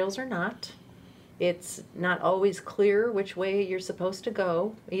 some trails are not. It's not always clear which way you're supposed to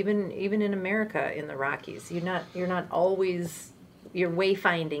go. Even in America, in the Rockies, you're not always, your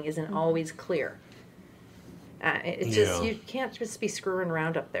wayfinding isn't always clear. It's just you can't just be screwing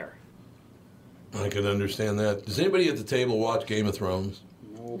around up there. I can understand that. Does anybody at the table watch Game of Thrones?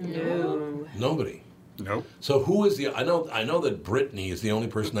 No. Nobody. Nope. So who is the? I know that Brittany is the only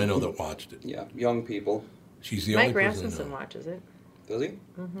person I know that watched it. Yeah, young people. She's the Mike only person I Rasmussen know. watches it. Does he?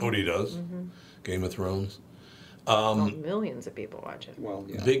 Mm-hmm. Oh, he does. Game of Thrones. Millions of people watch it. Well,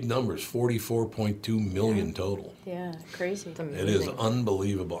 yeah. Big numbers, 44.2 million total. Yeah, crazy. It's It is amazing.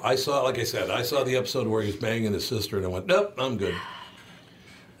 unbelievable. I saw the episode where he was banging his sister, and I went, nope, I'm good.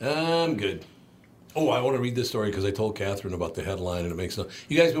 I'm good. Oh, I want to read this story because I told Catherine about the headline, and it makes no.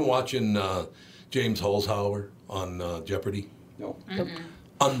 You guys been watching James Holzhauer on Jeopardy? No.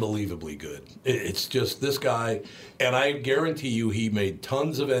 Unbelievably good. It's just this guy, and I guarantee you he made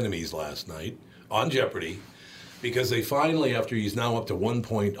tons of enemies last night on Jeopardy because they finally, after he's now up to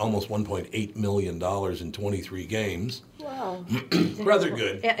almost $1.8 million in 23 games. Wow. Rather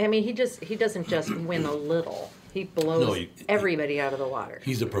good. I mean, he doesn't just win a little. He blows everybody out of the water.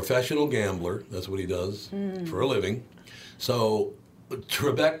 He's a professional gambler. That's what he does for a living. So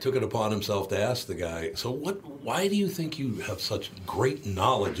Trebek took it upon himself to ask the guy, so why do you think you have such great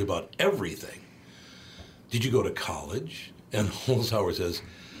knowledge about everything? Did you go to college? And Holzhauer says,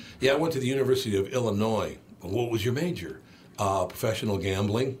 yeah, I went to the University of Illinois. Well, what was your major? Professional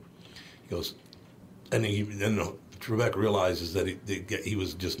gambling. He goes, and then Trebek realizes that he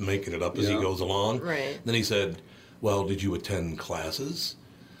was just making it up as he goes along. Right. Then he said, well, did you attend classes?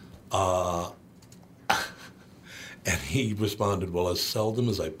 And he responded, well, as seldom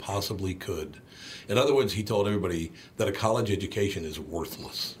as I possibly could. In other words, he told everybody that a college education is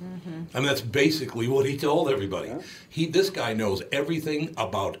worthless. Mm-hmm. I mean, that's basically what he told everybody. Yeah. This guy knows everything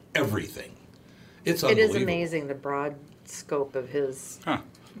about everything. It's unbelievable. It is amazing, the broad scope of his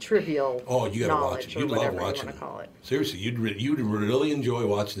trivial you gotta watch it. Knowledge, or whatever you want to call it. Seriously, you'd really enjoy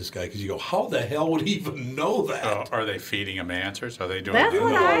watching this guy because you go, how the hell would he even know that? Are they feeding him answers? Are they doing That's that?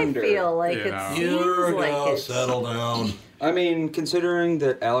 what I feel like. You It know. seems like it. Settle down. I mean, considering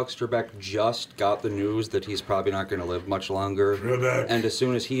that Alex Trebek just got the news that he's probably not going to live much longer, and as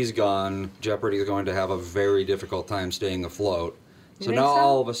soon as he's gone, Jeopardy is going to have a very difficult time staying afloat. So now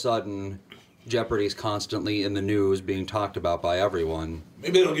all of a sudden, Jeopardy's constantly in the news, being talked about by everyone.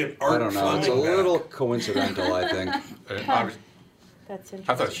 Maybe it'll get art. I don't know. It's a little coincidental, I think. That's interesting.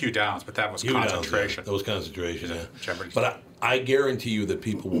 I thought Hugh Downs, but that was concentration. That was concentration, yeah. Jeopardy. But I guarantee you that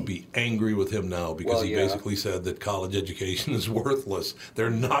people will be angry with him now because he basically said that college education is worthless.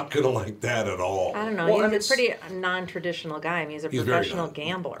 They're not going to like that at all. I don't know. He's a pretty non-traditional guy. I mean, he's a professional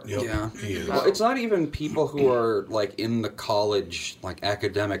gambler. Yep, yeah. He is. Well, it's not even people who are like in the college, like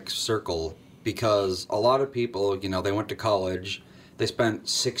academic circle, because a lot of people, they went to college, they spent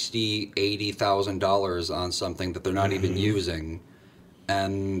 $60,000, $80,000 on something that they're not even using.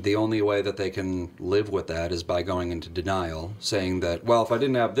 And the only way that they can live with that is by going into denial, saying that, well, if I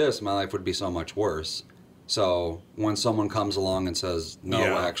didn't have this, my life would be so much worse. So when someone comes along and says,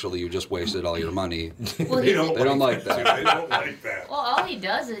 no, actually, you just wasted all your money, Well, they don't like that. They don't like that. Well, all he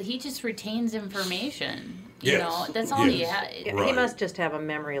does is he just retains information. You Yes. know, that's all he has. He must just have a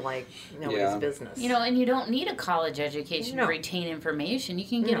memory like nobody's business. You know, and you don't need a college education to retain information. You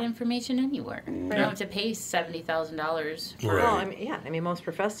can get information anywhere. You don't have to pay $70,000 for Well, I mean, most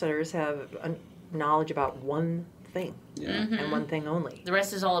professors have a knowledge about one thing. Yeah. And one thing only. The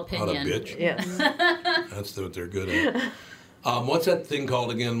rest is all opinion. What a bitch. Yes. That's what they're good at. What's that thing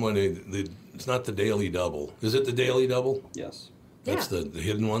called again when it's not the Daily Double? Is it the Daily Double? Yes. That's the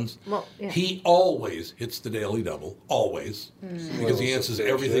hidden ones? Well, yeah. He always hits the Daily Double. Always. Because he answers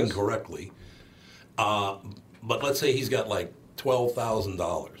everything correctly. But let's say he's got like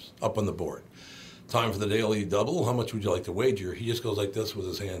 $12,000 up on the board. Time for the Daily Double. How much would you like to wager? He just goes like this with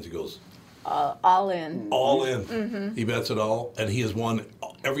his hands. He goes... all in. All in. He bets it all. And he has won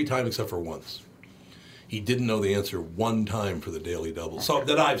every time except for once. He didn't know the answer one time for the Daily Double. So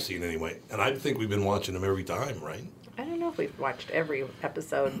that I've seen anyway. And I think we've been watching him every time, right? I don't know if we've watched every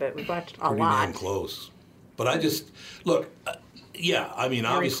episode, but we've watched a Pretty lot. damn close. But I just, look, I mean,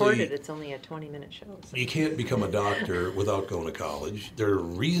 I obviously... recorded, it's only a 20-minute show. So. You can't become a doctor without going to college. There are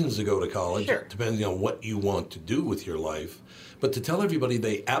reasons to go to college, depending on what you want to do with your life. But to tell everybody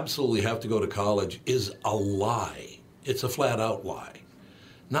they absolutely have to go to college is a lie. It's a flat-out lie.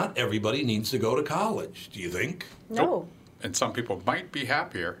 Not everybody needs to go to college, do you think? No. And some people might be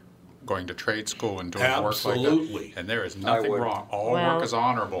happier going to trade school and doing work like Absolutely. that. And there is nothing wrong. All work is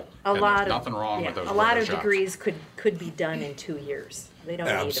honorable. There's nothing wrong with those a lot worker of jobs. degrees could be done in 2 years. They don't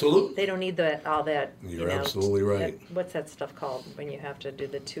Absolutely. They don't need all that. You're absolutely right. What's that stuff called when you have to do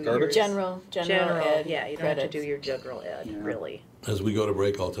the 2 Garbage? years? General ed. Yeah, you don't have to do your general ed, really. As we go to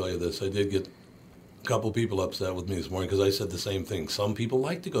break, I'll tell you this. I did get a couple people upset with me this morning because I said the same thing. Some people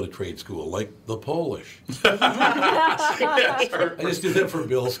like to go to trade school, like the Polish. I just did that for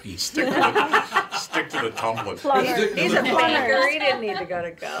Bilski. Stick to the tumbling. He's a banker. He didn't need to go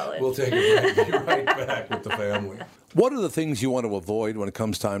to college. We'll take a break. Be right back with the family. What are the things you want to avoid when it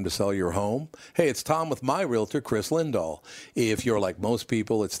comes time to sell your home? Hey, it's Tom with my realtor, Chris Lindahl. If you're like most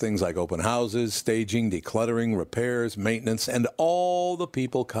people, it's things like open houses, staging, decluttering, repairs, maintenance, and all the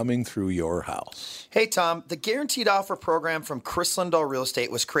people coming through your house. Hey, Tom, the Guaranteed Offer program from Chris Lindahl Real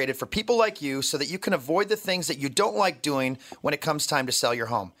Estate was created for people like you so that you can avoid the things that you don't like doing when it comes time to sell your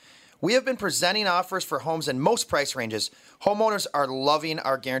home. We have been presenting offers for homes in most price ranges. Homeowners are loving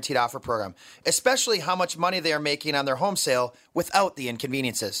our Guaranteed Offer program, especially how much money they are making on their home sale without the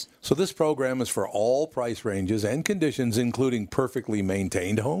inconveniences. So this program is for all price ranges and conditions, including perfectly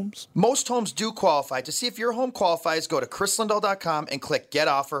maintained homes? Most homes do qualify. To see if your home qualifies, go to chrislindahl.com and click Get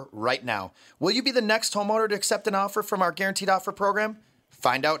Offer right now. Will you be the next homeowner to accept an offer from our Guaranteed Offer program?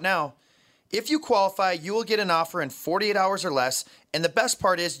 Find out now. If you qualify, you will get an offer in 48 hours or less, and the best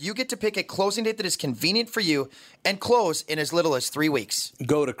part is you get to pick a closing date that is convenient for you and close in as little as 3 weeks.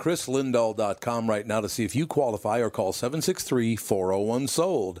 Go to chrislindahl.com right now to see if you qualify or call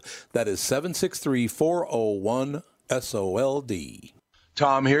 763-401-SOLD. That is 763-401-SOLD.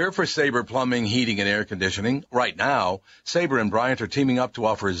 Tom here for Sabre Plumbing, Heating, and Air Conditioning. Right now, Sabre and Bryant are teaming up to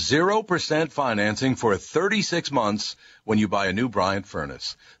offer 0% financing for 36 months when you buy a new Bryant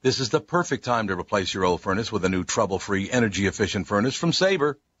furnace. This is the perfect time to replace your old furnace with a new trouble-free, energy-efficient furnace from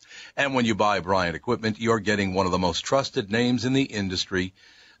Sabre. And when you buy Bryant equipment, you're getting one of the most trusted names in the industry.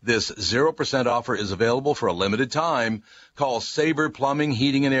 This 0% offer is available for a limited time. Call Sabre Plumbing,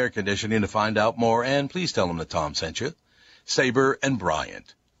 Heating, and Air Conditioning to find out more, and please tell them that Tom sent you. Sabre and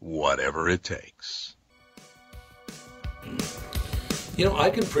Bryant, whatever it takes. You know,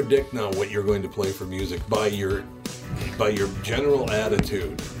 I can predict now what you're going to play for music by your general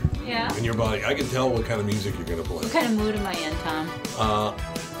attitude. Yeah. In your body. I can tell what kind of music you're going to play. What kind of mood am I in, Tom? Well,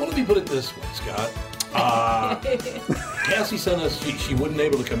 let me put it this way, Scott. Cassie sent us, she wasn't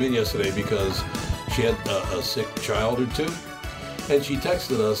able to come in yesterday because she had a sick child or two. And she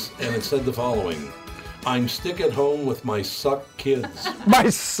texted us, and it said the following: I'm stuck at home with my suck kids. My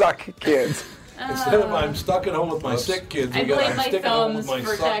suck kids. Instead of I'm stuck at home with my sick kids, we got I'm stuck at home with my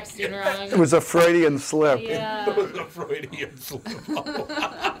suck kids. Wrong. It was a Freudian slip. Yeah. It was a Freudian slip.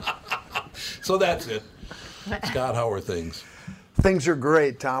 So that's it. Scott, how are things? Things are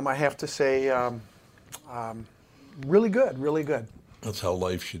great, Tom. I have to say, really good, really good. That's how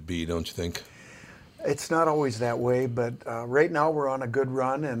life should be, don't you think? It's not always that way, but right now we're on a good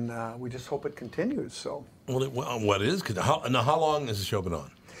run, and we just hope it continues. So. Well, what is? How long has the show been on?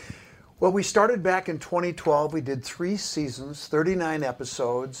 Well, we started back in 2012. We did 3 seasons, 39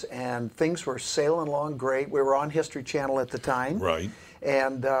 episodes, and things were sailing along great. We were on History Channel at the time. Right.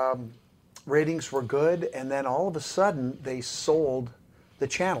 And ratings were good, and then all of a sudden they sold the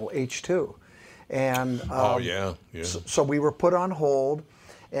channel, H2. And so we were put on hold,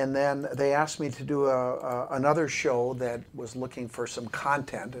 and then they asked me to do another show that was looking for some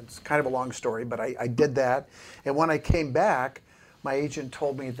content. It's kind of a long story, but I did that. And when I came back, my agent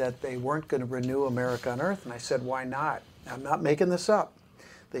told me that they weren't going to renew America on Earth, and I said, why not? I'm not making this up.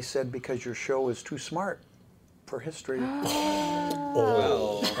 They said, because your show is too smart for history.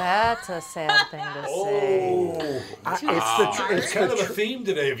 That's a sad thing to say. It's kind of a theme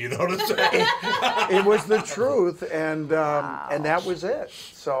today, if you notice that. It was the truth, and that was it.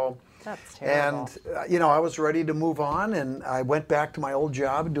 So. That's terrible. And, I was ready to move on, and I went back to my old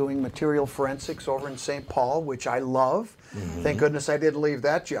job doing material forensics over in St. Paul, which I love. Mm-hmm. Thank goodness I didn't leave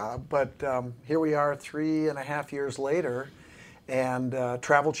that job. But here we are 3.5 years later, and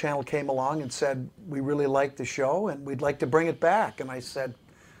Travel Channel came along and said, we really like the show, and we'd like to bring it back. And I said,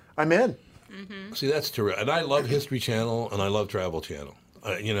 I'm in. Mm-hmm. See, that's terrific. And I love History Channel, and I love Travel Channel.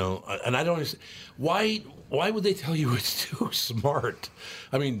 And I don't understand. Why would they tell you it's too smart?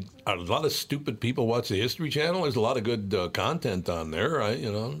 I mean, a lot of stupid people watch the History Channel. There's a lot of good content on there, right?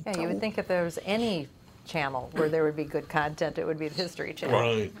 Yeah, you would think if there was any channel where there would be good content, it would be the History Channel.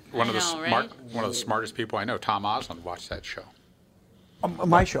 Right. One of the smartest people I know, Tom Osland, watched that show.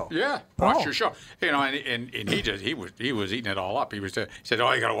 My show. Yeah, watch your show. And he was eating it all up. He said,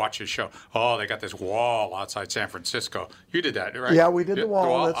 "Oh, you got to watch this show. Oh, they got this wall outside San Francisco. You did that, right? Yeah, we did the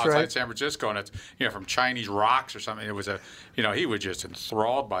wall. That's outside right. San Francisco, and it's from Chinese rocks or something. It was he was just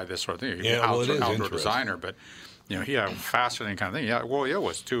enthralled by this sort of thing. Yeah, it is outdoor designer, but he had a fascinating kind of thing. Yeah, well, it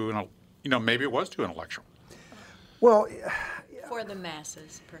was too. Maybe it was too intellectual. Well. For the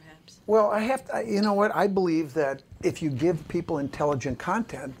masses, perhaps. Well, I have to, I believe that if you give people intelligent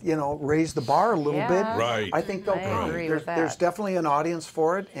content, raise the bar a little bit. Right. I think they'll come. agree with that. There's definitely an audience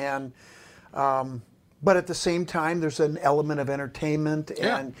for it, and but at the same time, there's an element of entertainment,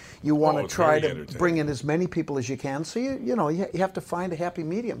 and you want to try to bring in as many people as you can. So you have to find a happy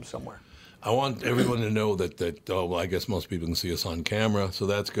medium somewhere. I want everyone to know that I guess most people can see us on camera, so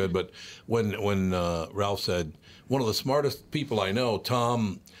that's good. But when Ralph said, one of the smartest people I know,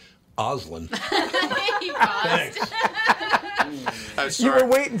 Tom Osland. Thanks. You were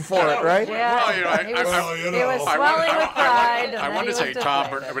waiting for it, right? Yeah. He was swelling with pride. I wanted to say Tom,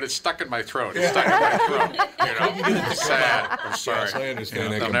 but it's stuck in my throat. It's stuck in my throat. It's sad. I'm sorry. Yes, I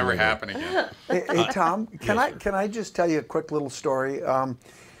understand. It'll never happen again. Hey, Tom, can I just tell you a quick little story?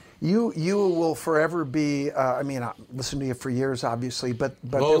 You will forever be. I listened to you for years, obviously, but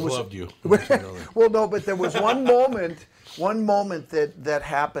Lowe's loved you. Well, no, but there was one moment that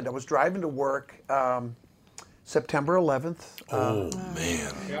happened. I was driving to work, September 11th. Oh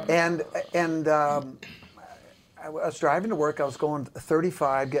man! And I was driving to work. I was going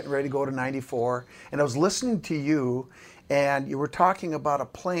 35, getting ready to go to 94, and I was listening to you. And you were talking about a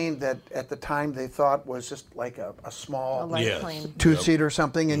plane that at the time they thought was just like a small plane. Two-seater or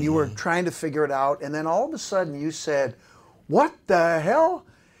something, and you were trying to figure it out. And then all of a sudden you said, "What the hell?"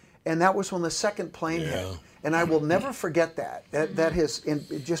 And that was when the second plane hit. And I will never forget that. That has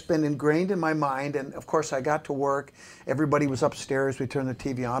just been ingrained in my mind. And of course I got to work. Everybody was upstairs. We turned the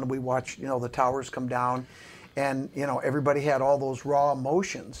TV on and we watched, the towers come down. And, everybody had all those raw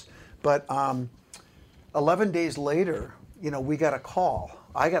emotions. But 11 days later, we got a call.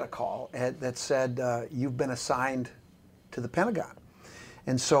 I got a call that said, you've been assigned to the Pentagon.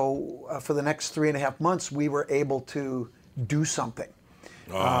 And so for the next 3.5 months, we were able to do something.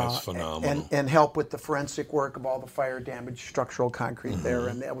 Oh, that's phenomenal. And help with the forensic work of all the fire damage, structural concrete there.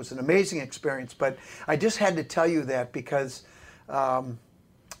 And that was an amazing experience. But I just had to tell you that because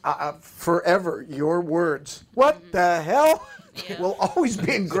forever, your words, "What the hell?" will always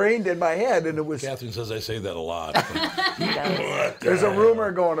be ingrained in my head, and it was. Catherine says I say that a lot. There's a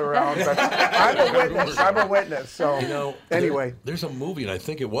rumor going around, but I'm a witness. So anyway, there's a movie, and I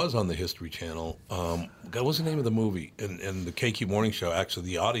think it was on the History Channel. What was the name of the movie? And the KQ Morning Show, actually,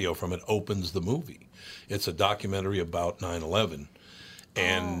 the audio from it opens the movie. It's a documentary about 9/11.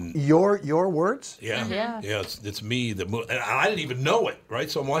 And your words? Yeah. It's me. And I didn't even know it,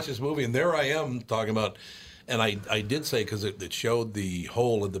 right? So I'm watching this movie, and there I am talking about. And I did say, because it showed the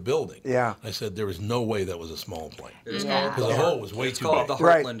hole in the building. Yeah. I said there was no way that was a small plane. Because the hole was way too big. It's called the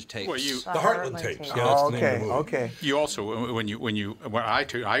Heartland tapes. Well, the Heartland tapes. Yeah, that's the name of the movie. Okay. You also, when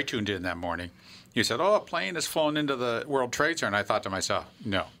I tuned in that morning, you said, "Oh, a plane has flown into the World Trade Center," and I thought to myself,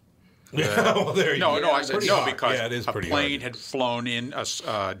 "No." Well, there you go. No, I said no because it is a pretty plane hard. had flown in, a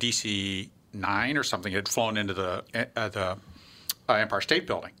DC-9 or something had flown into the Empire State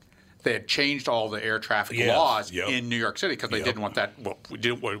Building. They had changed all the air traffic laws in New York City because they didn't want that. Well,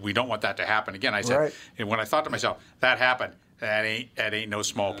 we don't want that to happen again. I said, and when I thought to myself, that happened. That ain't no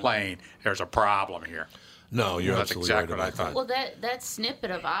small plane. There's a problem here. No, you're That's absolutely exactly right what I thought. Well, that snippet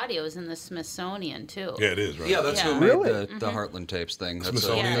of audio is in the Smithsonian too. Yeah, it is, right? Yeah, that's who made the Heartland tapes thing. That's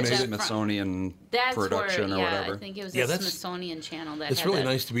Smithsonian a made it? Smithsonian That's production where, or yeah, whatever. I think it was the Smithsonian channel that It's had really that.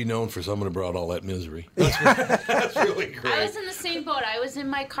 nice to be known for someone who brought all that misery. That's really great. I was in the same boat. I was in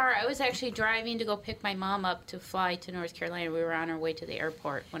my car. I was actually driving to go pick my mom up to fly to North Carolina. We were on our way to the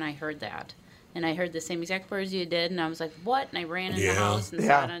airport when I heard that. And I heard the same exact words you did, and I was like, what? And I ran in the house and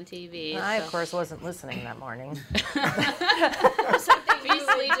saw it on TV. I, of course, wasn't listening that morning. Something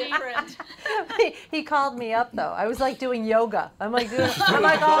really different. He called me up, though. I was like doing yoga. I'm like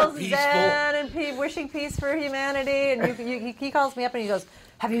all zen and wishing peace for humanity. And he calls me up and he goes,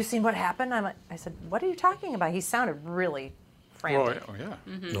 have you seen what happened? I said, what are you talking about? He sounded really frantic. Oh, yeah.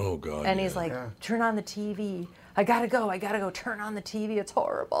 Mm-hmm. Oh, God. And he's like, turn on the TV. I gotta go. Turn on the TV. It's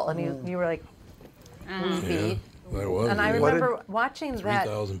horrible. And you were like, Yeah, that was. and I remember watching that.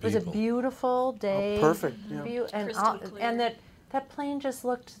 3,000 It was a people. beautiful day. perfect, yeah. And that plane just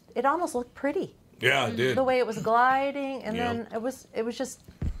looked. It almost looked pretty. Yeah, it did. The way it was gliding, and Yeah. then it was just.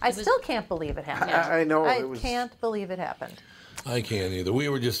 I still can't believe it happened. I know, I it was- can't believe it happened. I can't either. We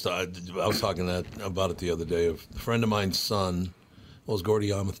were just, I was talking about it the other day. A friend of mine's son was Gordy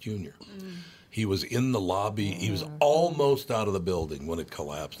Yarmouth Jr. He was in the lobby. He was almost out of the building when it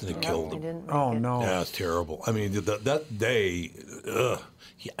collapsed, and it killed him. Oh, no. Yeah, it's terrible. I mean, that day,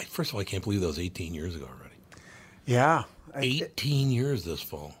 first of all, I can't believe that was 18 years ago already. Yeah. 18 years this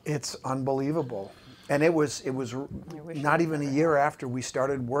fall. It's unbelievable. And it was not even a year after we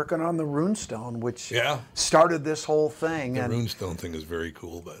started working on the Runestone, which started this whole thing. The and Runestone thing is very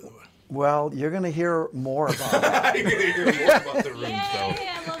cool, by the way. Well, you're going to hear more about it. You're going to hear more about the Runestone.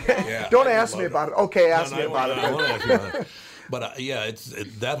 Yeah, Don't ask me about it. Okay, ask me about I won't it. ask you about it. But it's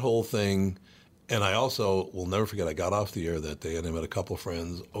that whole thing. And I also will never forget, I got off the air that day and I met a couple of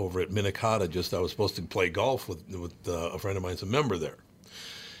friends over at Minnetonka. I was supposed to play golf with a friend of mine's a member there.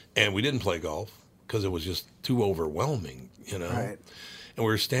 And we didn't play golf because it was just too overwhelming, you know. Right. And we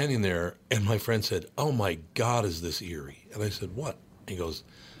were standing there and my friend said, oh my God, is this eerie? And I said, what? He goes,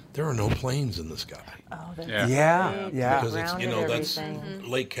 there are no planes in the sky. Oh, that's Yeah. Because it's, that's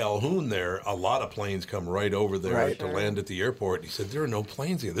Lake Calhoun there. A lot of planes come right over there to land at the airport. He said, there are no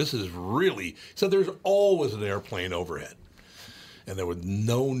planes here. This is really, he said, there's always an airplane overhead. And there was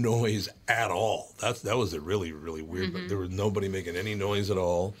no noise at all. That was really, really weird. But there was nobody making any noise at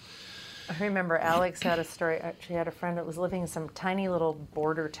all. I remember Alex had a story. She had a friend that was living in some tiny little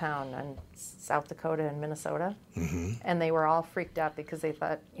border town in South Dakota and Minnesota. And they were all freaked out because they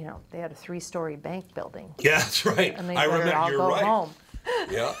thought, they had a 3-story bank building. Yeah, that's right. And they I better remember. all You're go right. home.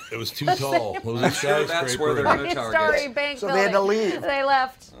 Yeah, it was too tall. It was a skyscraper. That's where they're going to target. 3-story bank So building. they had to leave. They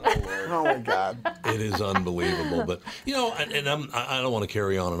left. Oh, my God. It is unbelievable. But, and I don't want to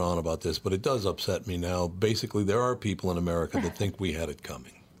carry on and on about this, but it does upset me now. Basically, there are people in America that think we had it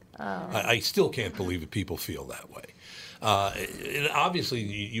coming. I still can't believe that people feel that way. And obviously,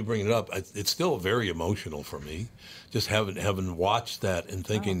 you bring it up. It's still very emotional for me, just having watched that and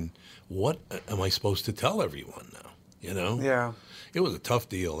thinking, what am I supposed to tell everyone now? Yeah. It was a tough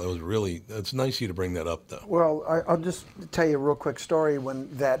deal. It's nice of you to bring that up, though. Well, I'll just tell you a real quick story.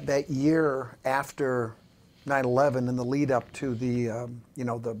 When that year after 9/11 and the lead up to the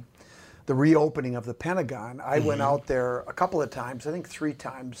reopening of the Pentagon, I went out there a couple of times, I think 3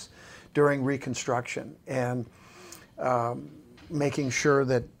 times during Reconstruction, and making sure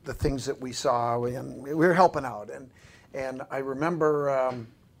that the things that we saw, and we were helping out. And I remember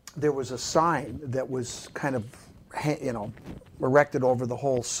there was a sign that was kind of, erected over the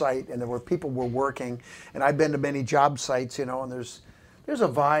whole site, and there were people were working. And I've been to many job sites, and there's a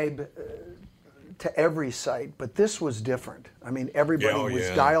vibe to every site, but this was different. I mean, everybody was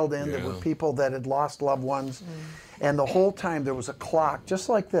dialed in. There were people that had lost loved ones, and the whole time there was a clock just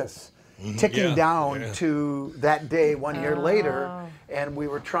like this, ticking down to that day 1 year later, and we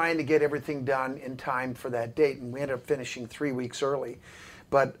were trying to get everything done in time for that date, and we ended up finishing 3 weeks early.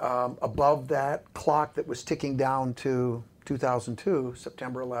 But above that clock that was ticking down to 2002,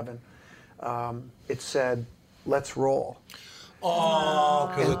 September 11, it said, "Let's roll."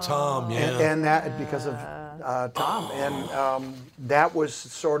 Oh, because of Tom, And that because of Tom. And that was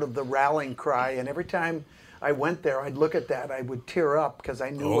sort of the rallying cry. And every time I went there, I'd look at that. I would tear up because I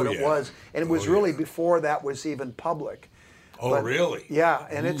knew what it was. And it was really before that was even public. But, really? Yeah,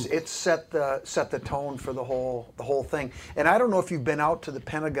 and it's set the tone for the whole thing. And I don't know if you've been out to the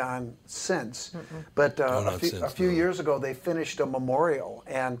Pentagon since, but a few years ago they finished a memorial,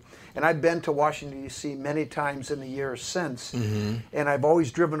 and I've been to Washington D.C. many times in the years since, and I've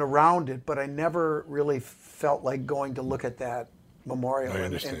always driven around it, but I never really felt like going to look at that Memorial. I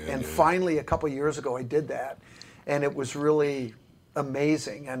understand, And finally, a couple years ago, I did that, and it was really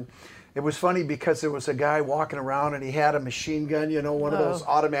amazing. And it was funny because there was a guy walking around, and he had a machine gun, one of those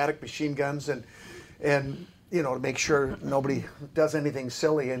automatic machine guns, and to make sure nobody does anything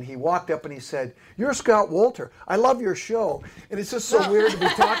silly. And he walked up and he said, "You're Scott Wolter. I love your show." And it's just so weird to be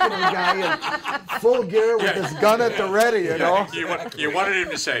talking to a guy in full gear with his gun at the ready, You wanted him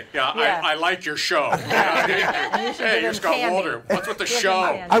to say, I like your show. Hey, you're Scott Wolter. What's with the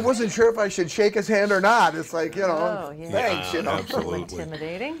show? I wasn't sure if I should shake his hand or not. It's like, thanks, Absolutely.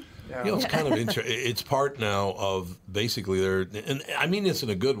 Intimidating. It's kind of it's part now of basically and I mean this in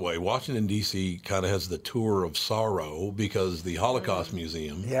a good way. Washington, D.C. kind of has the tour of sorrow because the Holocaust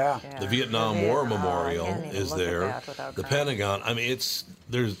Museum, the Vietnam War Memorial is there, the Pentagon. I mean,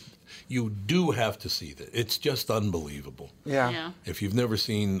 you do have to see that. It's just unbelievable. Yeah. If you've never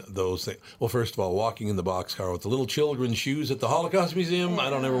seen those things, well, first of all, walking in the boxcar with the little children's shoes at the Holocaust Museum, I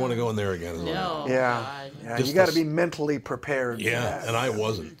don't ever want to go in there again. No. Yeah. You got to be mentally prepared. Yeah, and I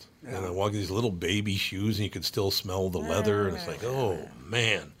wasn't. Yeah. And I walked these little baby shoes, and you could still smell the leather, and it's like, oh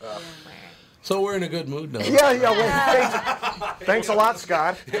man. So we're in a good mood now. Yeah. Well, thanks a lot,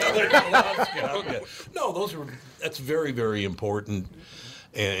 Scott. No, that's very, very important.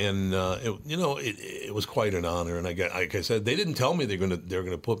 And it was quite an honor. And like I said, they didn't tell me they're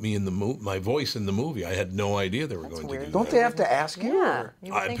going to put me in my voice in the movie. I had no idea they were going to do that. Don't they have to ask you? Yeah.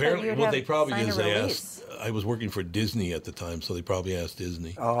 Apparently, they probably did. They asked. I was working for Disney at the time, so they probably asked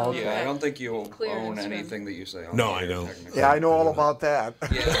Disney. Oh, okay. Yeah, I don't think you own anything that you say. No, I don't. Yeah, I know all about that.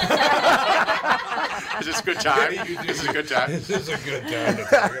 Is this a good time? This is a good time. This is a good time to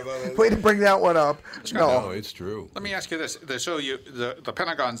talk about it. Way to bring that one up. No, it's true. Let me ask you this: so the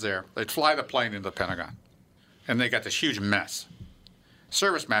Pentagon's there. They fly the plane into the Pentagon, and they got this huge mess.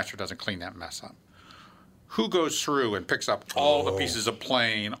 Service master doesn't clean that mess up. Who goes through and picks up all the pieces of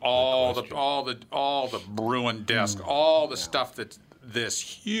plane, all the ruined desk, all the stuff that's this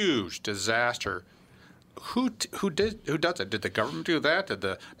huge disaster? Who does it? Did the government do that? Did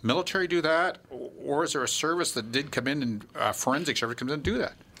the military do that? Or is there a service that did come in and forensic service comes in and do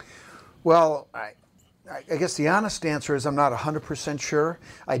that? Well, I guess the honest answer is I'm not 100% sure.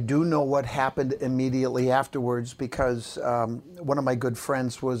 I do know what happened immediately afterwards because one of my good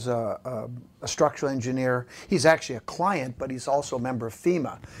friends was a structural engineer. He's actually a client, but he's also a member of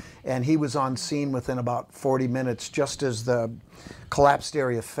FEMA. And he was on scene within about 40 minutes just as the collapsed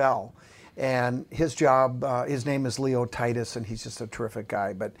area fell. And his job, his name is Leo Titus, and he's just a terrific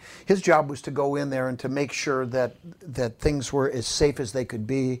guy. But his job was to go in there and to make sure that things were as safe as they could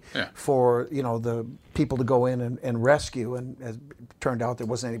be for the people to go in and rescue. And as it turned out, there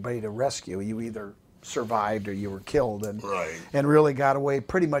wasn't anybody to rescue. You either survived or you were killed, and really got away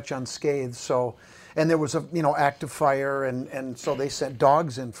pretty much unscathed. So, and there was a active fire, and so they sent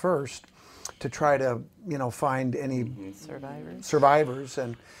dogs in first to try to find any survivors.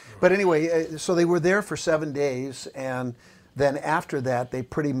 But anyway, so they were there for 7 days, and then after that, they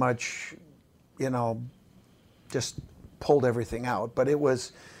pretty much, just pulled everything out. But it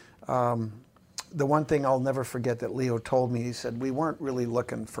was the one thing I'll never forget that Leo told me. He said, we weren't really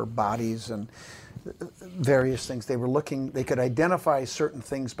looking for bodies and various things. They could identify certain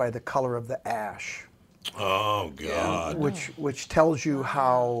things by the color of the ash. Oh, God. Which tells you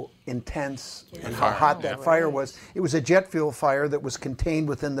how intense and how hot that fire was. It was a jet fuel fire that was contained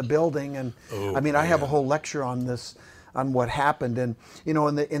within the building. And I have a whole lecture on this, on what happened. And,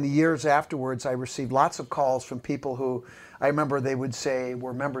 in the years afterwards, I received lots of calls from people who I remember they would say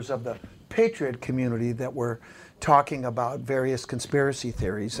were members of the Patriot community that were talking about various conspiracy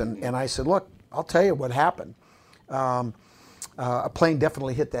theories. And I said, look, I'll tell you what happened. A plane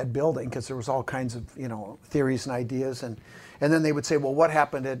definitely hit that building because there was all kinds of theories and ideas, and then they would say, well, what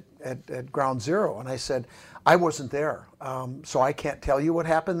happened at Ground Zero? And I said, I wasn't there, so I can't tell you what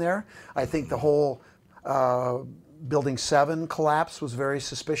happened there. I think the whole Building 7 collapse was very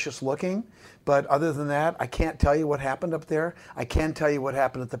suspicious looking, but other than that, I can't tell you what happened up there. I can tell you what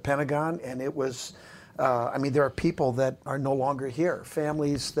happened at the Pentagon, and it was. There are people that are no longer here,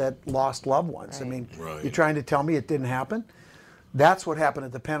 families that lost loved ones. Right. You're trying to tell me it didn't happen? That's what happened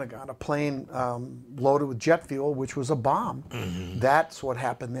at the Pentagon. A plane loaded with jet fuel, which was a bomb. Mm-hmm. That's what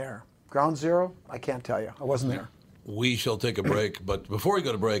happened there. Ground Zero, I can't tell you. I wasn't there. We shall take a break, but before we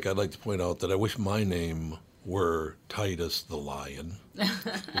go to break, I'd like to point out that I wish my name were Titus the Lion.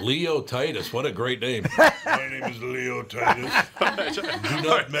 Leo Titus, what a great name. My name is Leo Titus. Do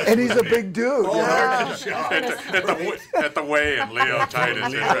not mess and he's with a me. big dude. At the weigh-in, Leo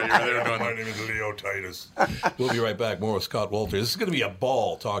Titus. My name is Leo Titus. We'll be right back. More with Scott Wolter. This is going to be a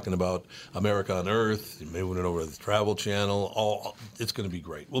ball talking about America on Earth, moving it over to the Travel Channel. It's going to be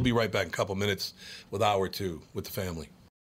great. We'll be right back in a couple minutes with Hour 2 with the family.